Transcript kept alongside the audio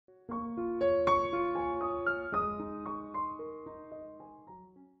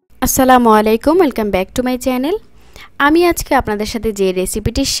আসসালামু আলাইকুম, welcome back to my channel. আমি আজকে আপনাদের সাথে যে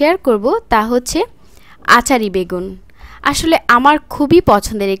রেসিপিটি শেয়ার করব তা হচ্ছে আচারি বেগুন। আসলে আমার খুবই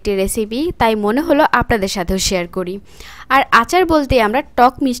পছন্দের একটি রেসিপি, তাই মনে হলো আপনাদের সাথেও শেয়ার করি। আর আচার বলতে আমরা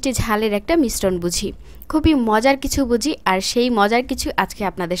টক মিষ্টি ঝালের একটা মিশ্রণ বুঝি, খুবই মজার কিছু বুঝি, আর সেই মজার কিছু আজকে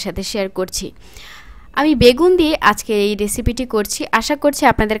আপনাদের সাথে শেয়ার করছি। আমি বেগুন দিয়ে আজকে এই রেসিপিটি করছি, আশা করছি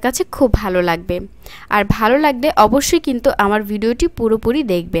আপনাদের কাছে খুব ভালো লাগবে। আর ভালো লাগলে অবশ্যই কিন্তু আমার ভিডিওটি পুরোপুরি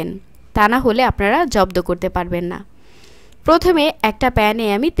দেখবেন, তা না হলে আপনারা জব্দ করতে পারবেন না। প্রথমে একটা প্যানে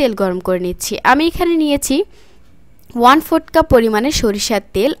আমি তেল গরম করে নিচ্ছি। আমি এখানে নিয়েছি 1/4 কাপ পরিমাণে সরিষার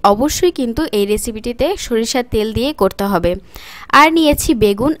তেল। অবশ্যই কিন্তু এই রেসিপিটিতে সরিষার তেল দিয়ে করতে হবে। আর নিয়েছি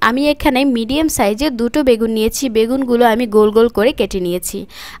বেগুন। আমি এখানে মিডিয়াম সাইজে দুটো বেগুন নিয়েছি। বেগুনগুলো আমি গোল গোল করে কেটে নিয়েছি।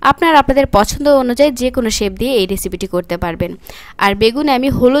 আপনারা আপনাদের পছন্দ অনুযায়ী যে কোনো শেপ দিয়ে এই রেসিপিটি করতে পারবেন। আর বেগুনে আমি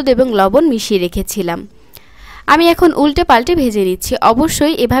হলুদ এবং লবণ মিশিয়ে রেখেছিলাম। আমি এখন উল্টে পাল্টে ভেজে নিচ্ছি।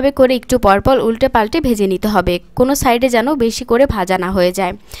 অবশ্যই এভাবে করে একটু পরপর উল্টে পাল্টে ভেজে নিতে হবে, কোনো সাইডে যেন বেশি করে ভাজা না হয়ে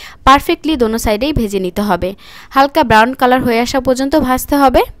যায়। পারফেক্টলি দোনো সাইডেই ভেজে নিতে হবে। হালকা ব্রাউন কালার হয়ে আসা পর্যন্ত ভাজতে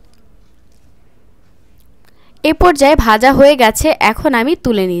হবে। এ পর্যায়ে ভাজা হয়ে গেছে, এখন আমি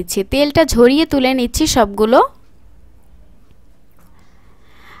তুলে নিচ্ছি। তেলটা ঝরিয়ে তুলে নিচ্ছি সবগুলো।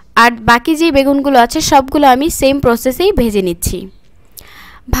 আর বাকি যে বেগুনগুলো আছে সবগুলো আমি সেম প্রসেসেই ভেজে নিচ্ছি।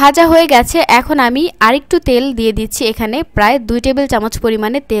 ভাজা হয়ে গেছে, এখন আমি আরেকটু তেল দিয়ে দিচ্ছি। এখানে প্রায় 2 টেবিল চামচ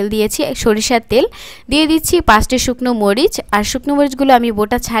পরিমাণে তেল দিয়েছি, সরিষার তেল দিয়ে দিচ্ছি। 5টি শুকনো মরিচ, আর শুকনো মরিচগুলো আমি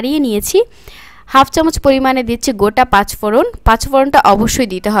বোটা ছাড়িয়ে নিয়েছি। 1/2 চামচ পরিমাণে দিচ্ছি গোটা পাঁচফোড়ন। পাঁচফোড়নটা অবশ্যই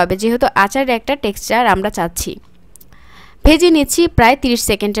দিতে হবে, যেহেতু আচারের একটা টেক্সচার আমরা চাচ্ছি। ভেজে নিচ্ছি প্রায় 30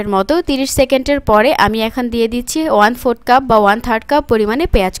 সেকেন্ডের মতো। 30 সেকেন্ডের পরে আমি এখন দিয়ে দিচ্ছি 1/4 কাপ বা 1/3 কাপ পরিমাণে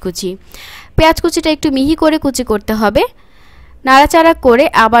পেঁয়াজ কুচি। পেঁয়াজ কুচিটা একটু মিহি করে কুচি করতে হবে। নাড়াচাড়া করে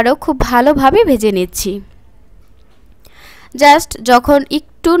আবারও খুব ভালোভাবে ভেজে নিচ্ছি। জাস্ট যখন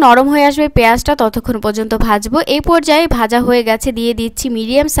একটু নরম হয়ে আসবে পেঁয়াজটা, ততক্ষণ পর্যন্ত ভাজবো। এই পর্যায়ে ভাজা হয়ে গেছে, দিয়ে দিচ্ছি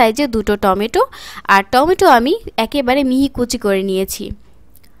মিডিয়াম সাইজে দুটো টমেটো। আর টমেটো আমি একেবারে মিহি কুচি করে নিয়েছি।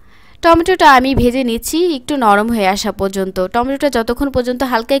 টমেটোটা আমি ভেজে নিচ্ছি একটু নরম হয়ে আসা পর্যন্ত। টমেটোটা যতক্ষণ পর্যন্ত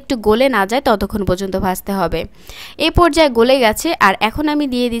হালকা একটু গলে না যায় ততক্ষণ পর্যন্ত ভাজতে হবে। এই পর্যায়ে গলে গেছে, আর এখন আমি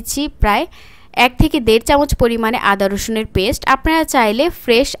দিয়ে দিচ্ছি প্রায় 1 থেকে 1.5 চামচ পরিমাণে আদা রসুনের পেস্ট। আপনারা চাইলে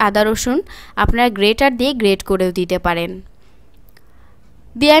ফ্রেশ আদা রসুন আপনারা গ্রেটার দিয়ে গ্রেট করেও দিতে পারেন।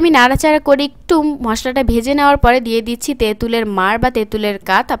 দিয়ে আমি নাড়াচাড়া করে একটু মশলাটা ভেজে নেওয়ার পরে দিয়ে দিচ্ছি তেঁতুলের মাড় বা তেঁতুলের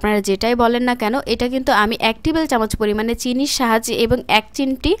কাত, আপনারা যেটাই বলেন না কেন। এটা কিন্তু আমি 1 টেবিল চামচ পরিমাণে চিনির সাহায্যে এবং 1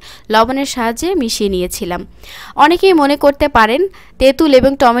 চিমটি লবণের সাহায্যে মিশিয়ে নিয়েছিলাম। অনেকেই মনে করতে পারেন তেঁতুল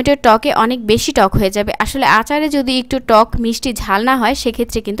এবং টমেটোর টকে অনেক বেশি টক হয়ে যাবে। আসলে আচারে যদি একটু টক মিষ্টি ঝাল না হয়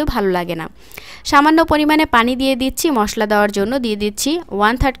সেক্ষেত্রে কিন্তু ভালো লাগে না। সামান্য পরিমাণে পানি দিয়ে দিচ্ছি। মশলা দেওয়ার জন্য দিয়ে দিচ্ছি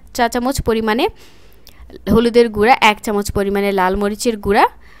 1/3 চা চামচ পরিমাণে হলুদের গুঁড়া, 1 চামচ পরিমাণে লাল মরিচের গুঁড়া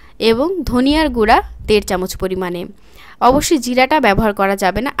এবং ধনিয়ার গুঁড়া 1.5 চামচ পরিমাণে। অবশ্যই জিরাটা ব্যবহার করা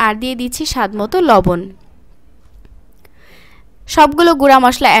যাবে না। আর দিয়ে দিচ্ছি স্বাদমতো লবণ। সবগুলো গুঁড়া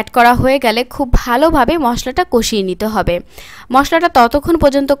মশলা অ্যাড করা হয়ে গেলে খুব ভালোভাবে মশলাটা কষিয়ে নিতে হবে। মশলাটা ততক্ষণ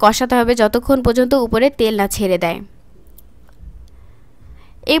পর্যন্ত কষাতে হবে যতক্ষণ পর্যন্ত উপরে তেল না ছেড়ে দেয়।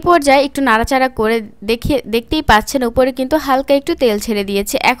 এই পর্যায়ে একটু নাড়াচাড়া করে দেখতেই পাচ্ছেন উপরে কিন্তু হালকা একটু তেল ছেড়ে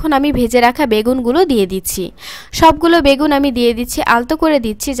দিয়েছে। এখন আমি ভেজে রাখা বেগুনগুলো দিয়ে দিচ্ছি। সবগুলো বেগুন আমি দিয়ে দিচ্ছি, আলতো করে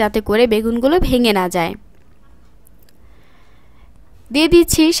দিচ্ছি যাতে করে বেগুনগুলো ভেঙে না যায়। দিয়ে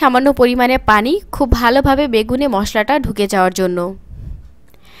দিচ্ছি সামান্য পরিমাণে পানি, খুব ভালোভাবে বেগুনে মশলাটা ঢুকে যাওয়ার জন্য।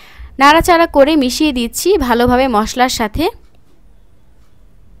 নাড়াচাড়া করে মিশিয়ে দিচ্ছি ভালোভাবে মশলার সাথে।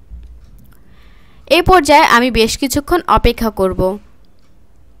 এই পর্যায়ে আমি বেশ কিছুক্ষণ অপেক্ষা করব।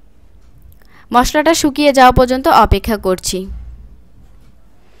 মশলাটা শুকিয়ে যাওয়া পর্যন্ত অপেক্ষা করছি।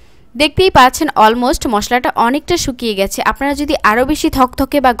 দেখতেই পাচ্ছেন অলমোস্ট মশলাটা অনেকটা শুকিয়ে গেছে। আপনারা যদি আরও বেশি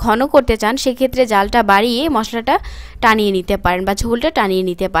থকথকে বা ঘন করতে চান সেক্ষেত্রে জালটা বাড়িয়ে মশলাটা টানিয়ে নিতে পারেন বা ঝোলটা টানিয়ে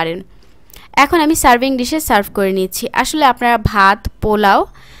নিতে পারেন। এখন আমি সার্ভিং ডিশে সার্ভ করে নিচ্ছি। আসলে আপনারা ভাত, পোলাও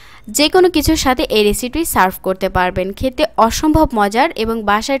যে কোনো কিছুর সাথে এই রেসিপি সার্ভ করতে পারবেন। খেতে অসম্ভব মজার এবং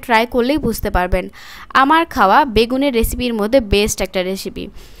বাসায় ট্রাই করলেই বুঝতে পারবেন আমার খাওয়া বেগুনের রেসিপির মধ্যে বেস্ট একটা রেসিপি।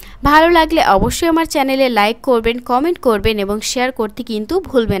 ভালো লাগলে অবশ্যই আমার চ্যানেলে লাইক করবেন, কমেন্ট করবেন এবং শেয়ার করতে কিন্তু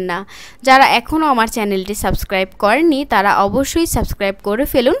ভুলবেন না। যারা এখনও আমার চ্যানেলটি সাবস্ক্রাইব করেননি তারা অবশ্যই সাবস্ক্রাইব করে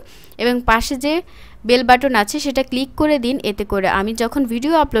ফেলুন এবং পাশে যে বেল বাটন আছে সেটা ক্লিক করে দিন। এতে করে আমি যখন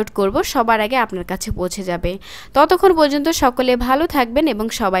ভিডিও আপলোড করব সবার আগে আপনার কাছে পৌঁছে যাবে। ততক্ষণ পর্যন্ত সকলে ভালো থাকবেন এবং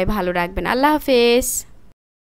সবাই ভালো রাখবেন। আল্লাহ হাফেজ।